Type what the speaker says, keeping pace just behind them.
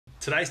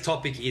Today's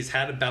topic is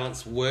how to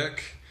balance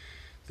work,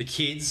 the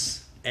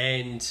kids,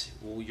 and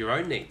your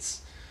own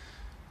needs.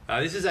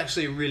 This is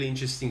actually a really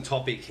interesting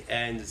topic,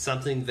 and it's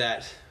something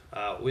that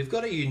we've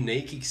got a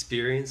unique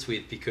experience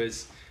with,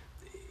 because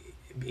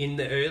in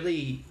the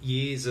early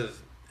years of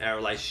our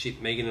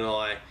relationship, Megan and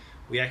I,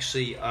 we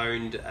actually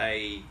owned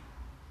a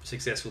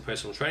successful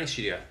personal training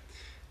studio.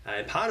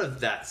 And part of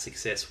that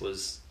success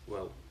was,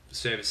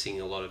 servicing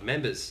a lot of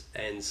members,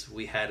 and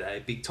we had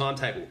a big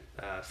timetable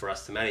for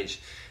us to manage.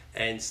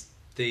 And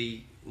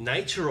the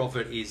nature of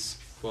it is,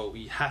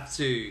 we have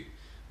to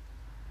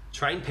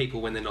train people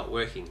when they're not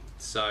working.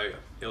 So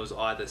it was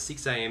either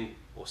 6 a.m.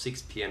 or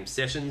 6 p.m.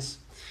 sessions,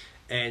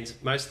 and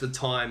most of the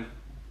time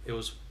it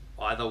was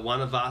either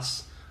one of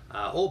us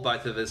or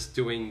both of us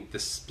doing the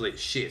split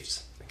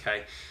shifts.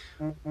 Okay,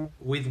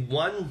 with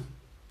one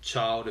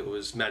child it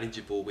was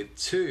manageable. With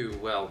two,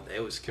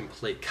 it was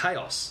complete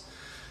chaos.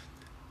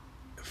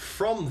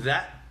 From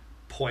that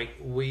point,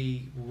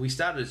 we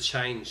started to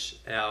change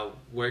our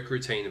work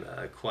routine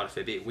quite a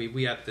fair bit.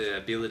 We have the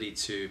ability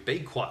to be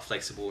quite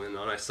flexible, and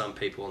I know some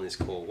people on this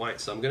call won't.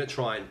 So I'm going to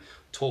try and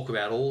talk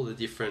about all the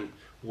different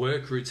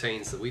work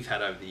routines that we've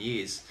had over the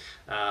years.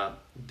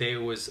 There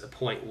was a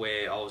point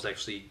where I was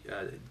actually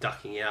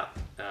ducking out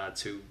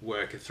to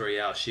work a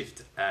 3-hour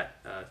shift at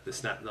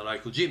the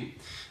local gym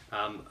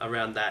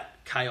around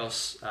that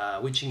chaos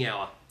witching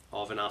hour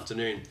of an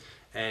afternoon.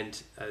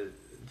 And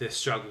the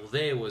struggle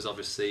there was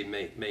obviously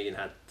Megan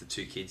had the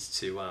 2 kids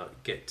to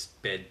get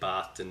bed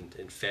bathed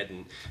and fed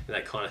and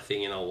that kind of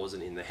thing, and I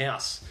wasn't in the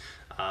house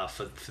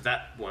for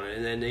that one.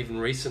 And then even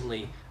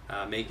recently,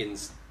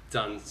 Megan's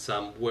done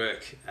some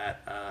work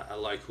at a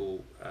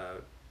local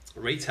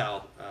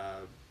retail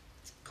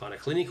kind of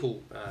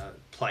clinical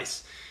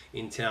place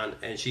in town,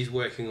 and she's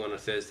working on a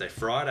Thursday,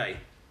 Friday,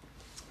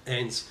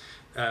 and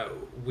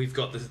we've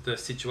got the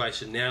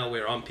situation now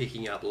where I'm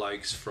picking up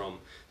Lokes from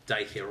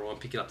daycare, or I'm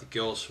picking up the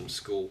girls from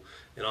school,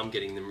 and I'm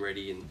getting them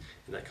ready and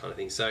that kind of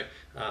thing. So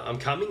I'm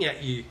coming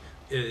at you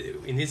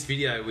in this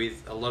video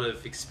with a lot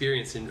of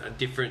experience in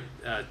different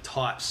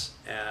types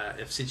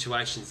of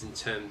situations in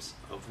terms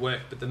of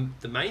work. But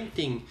the main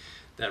thing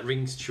that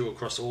rings true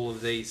across all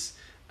of these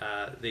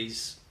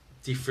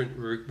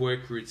different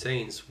work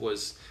routines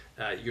was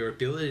your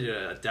ability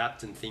to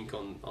adapt and think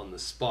on the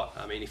spot.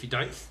 I mean, if you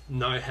don't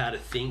know how to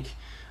think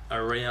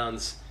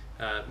around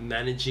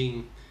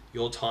managing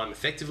your time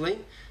effectively,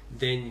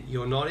 then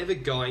you're not ever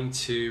going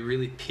to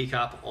really pick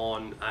up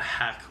on a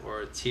hack or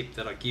a tip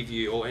that I give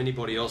you or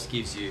anybody else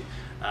gives you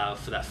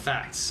for that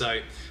fact. So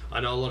I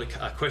know a lot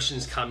of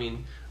questions come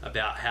in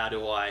about how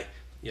do I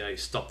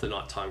stop the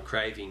nighttime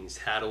cravings,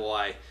 how do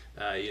I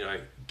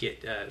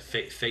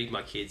feed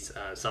my kids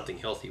something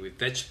healthy with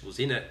vegetables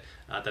in it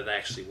that they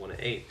actually want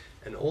to eat.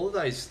 And all of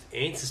those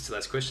answers to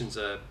those questions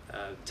are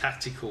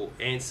tactical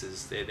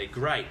answers. They're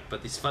great,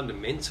 but this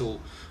fundamental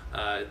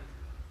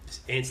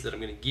answer that I'm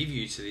going to give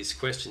you to this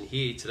question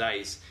here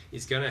today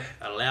is going to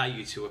allow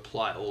you to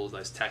apply all of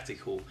those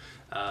tactical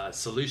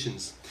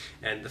solutions.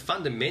 And the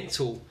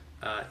fundamental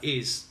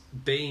is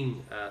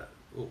being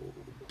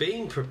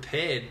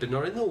prepared, but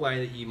not in the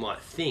way that you might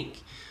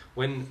think.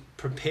 When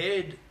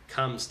prepared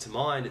comes to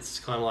mind, it's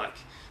kind of like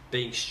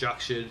being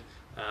structured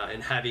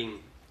and having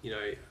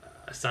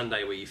a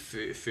Sunday where you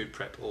food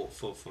prep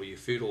for your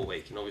food all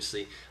week. And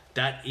obviously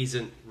that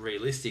isn't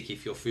realistic.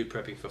 If you're food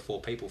prepping for 4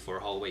 people for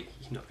a whole week,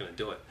 you're not going to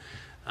do it.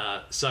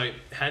 So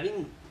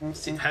having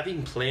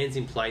plans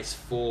in place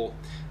for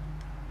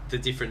the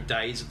different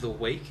days of the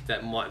week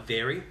that might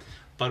vary,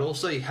 but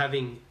also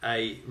having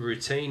a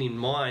routine in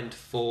mind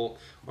for,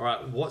 all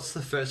right, what's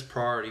the first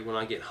priority when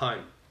I get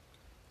home?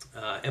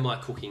 Am I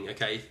cooking?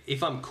 Okay,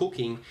 if I'm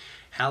cooking,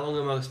 how long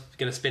am I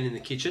going to spend in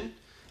the kitchen?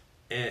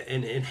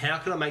 And how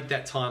can I make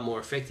that time more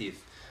effective?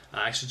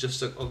 I actually just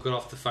got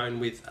off the phone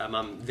with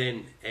mum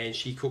then, and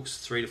she cooks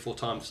 3 to 4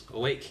 times a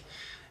week,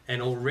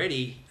 and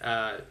already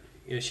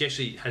she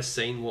actually has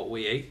seen what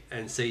we eat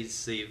and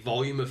sees the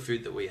volume of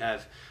food that we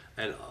have,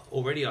 and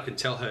already I can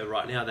tell her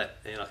right now that,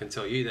 and I can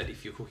tell you that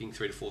if you're cooking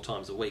 3 to 4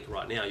 times a week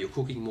right now, you're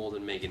cooking more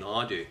than Meg and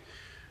I do,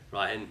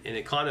 right? And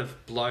it kind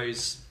of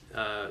blows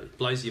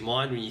your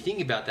mind when you think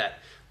about that.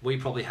 We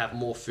probably have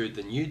more food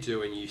than you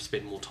do, and you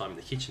spend more time in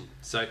the kitchen.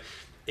 So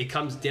it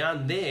comes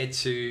down there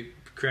to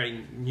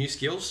creating new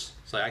skills,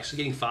 so actually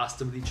getting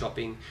faster with your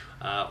chopping,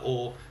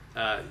 or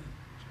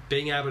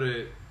being able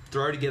to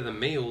throw together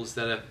meals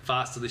that are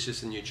fast,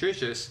 delicious and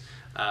nutritious,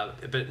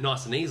 but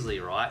nice and easily,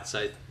 right?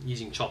 So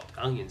using chopped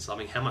onions, I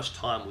mean, how much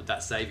time would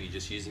that save you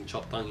just using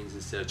chopped onions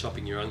instead of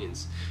chopping your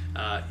onions?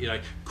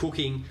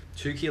 Cooking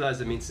 2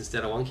 kilos of mince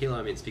instead of 1 kilo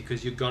of mince,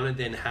 because you're gonna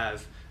then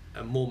have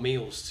more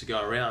meals to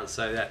go around,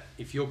 so that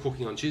if you're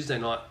cooking on Tuesday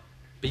night,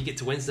 but you get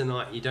to Wednesday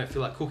night and you don't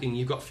feel like cooking,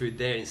 you've got food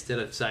there, instead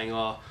of saying,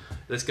 oh,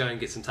 let's go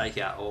and get some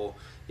takeout, or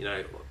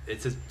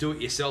it's a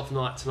do-it-yourself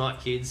night tonight,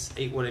 kids,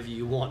 eat whatever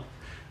you want.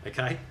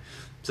 Okay,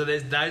 so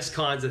there's those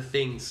kinds of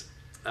things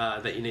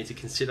that you need to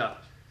consider.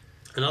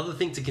 Another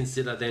thing to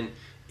consider then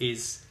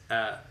is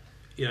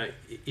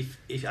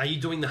if are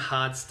you doing the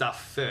hard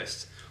stuff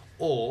first,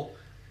 or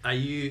are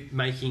you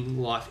making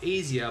life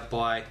easier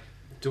by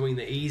doing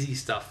the easy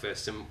stuff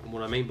first? And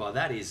what I mean by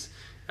that is,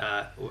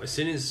 as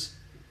soon as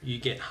you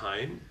get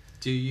home,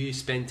 do you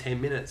spend 10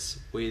 minutes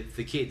with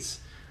the kids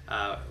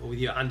with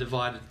your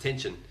undivided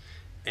attention?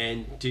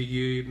 And do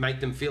you make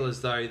them feel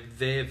as though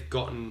they're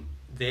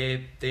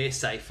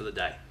safe for the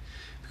day?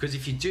 Because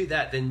if you do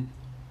that, then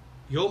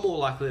you're more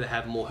likely to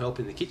have more help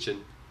in the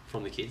kitchen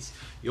from the kids.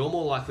 You're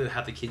more likely to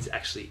have the kids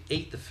actually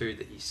eat the food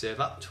that you serve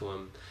up to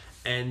them.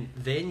 And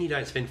then you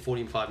don't spend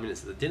 45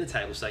 minutes at the dinner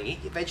table saying, eat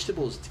your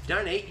vegetables. If you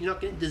don't eat, you're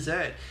not getting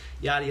dessert,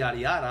 yada, yada,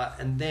 yada.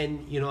 And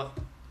then you're not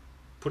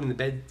putting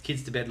the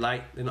kids to bed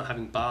late. They're not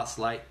having baths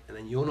late. And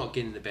then you're not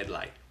getting to bed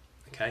late.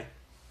 Okay?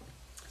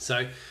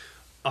 So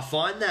I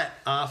find that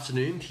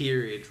afternoon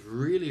period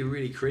really,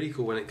 really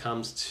critical when it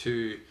comes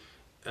to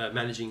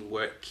managing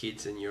work,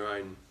 kids, and your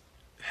own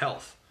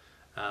health.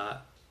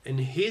 And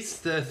here's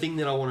the thing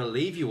that I want to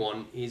leave you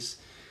on is,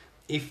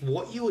 if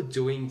what you were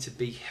doing to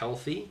be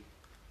healthy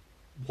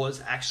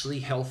was actually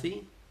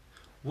healthy,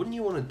 wouldn't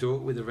you want to do it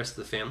with the rest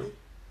of the family?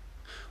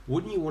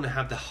 Wouldn't you want to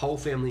have the whole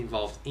family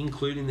involved,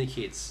 including the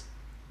kids?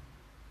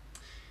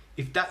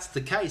 If that's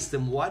the case,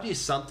 then why do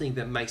something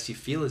that makes you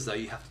feel as though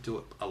you have to do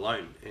it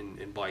alone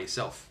and by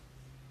yourself?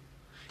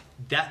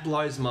 That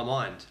blows my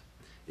mind,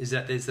 is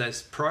that there's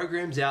those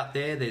programs out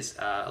there, there's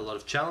a lot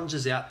of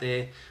challenges out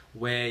there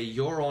where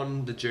you're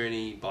on the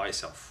journey by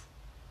yourself,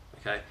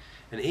 okay?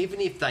 And even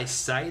if they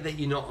say that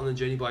you're not on the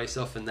journey by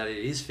yourself and that it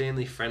is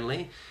family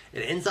friendly, it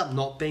ends up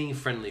not being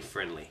family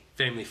friendly,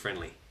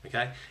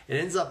 okay? It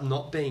ends up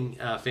not being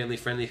family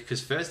friendly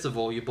because, first of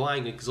all, you're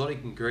buying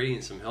exotic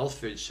ingredients from health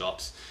food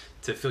shops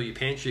to fill your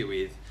pantry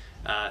with,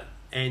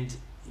 and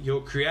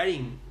you're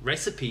creating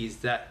recipes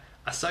that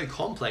are so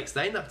complex,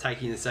 they end up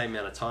taking the same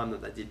amount of time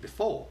that they did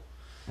before.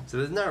 So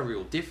there's no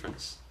real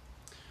difference.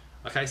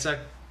 Okay, so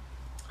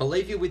I'll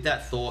leave you with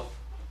that thought.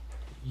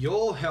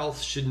 Your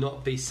health should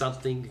not be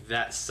something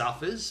that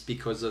suffers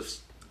because of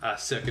a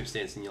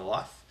circumstance in your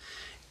life.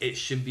 It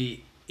should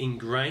be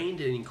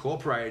ingrained and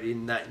incorporated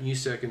in that new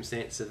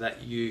circumstance so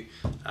that you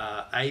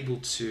are able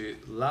to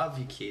love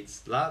your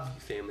kids, love your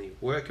family,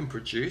 work and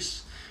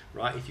produce,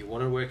 right? If you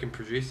want to work and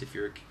produce, if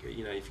you're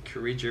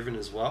career driven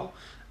as well,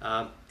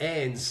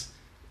 and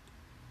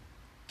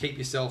keep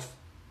yourself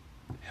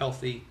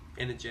healthy,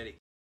 energetic.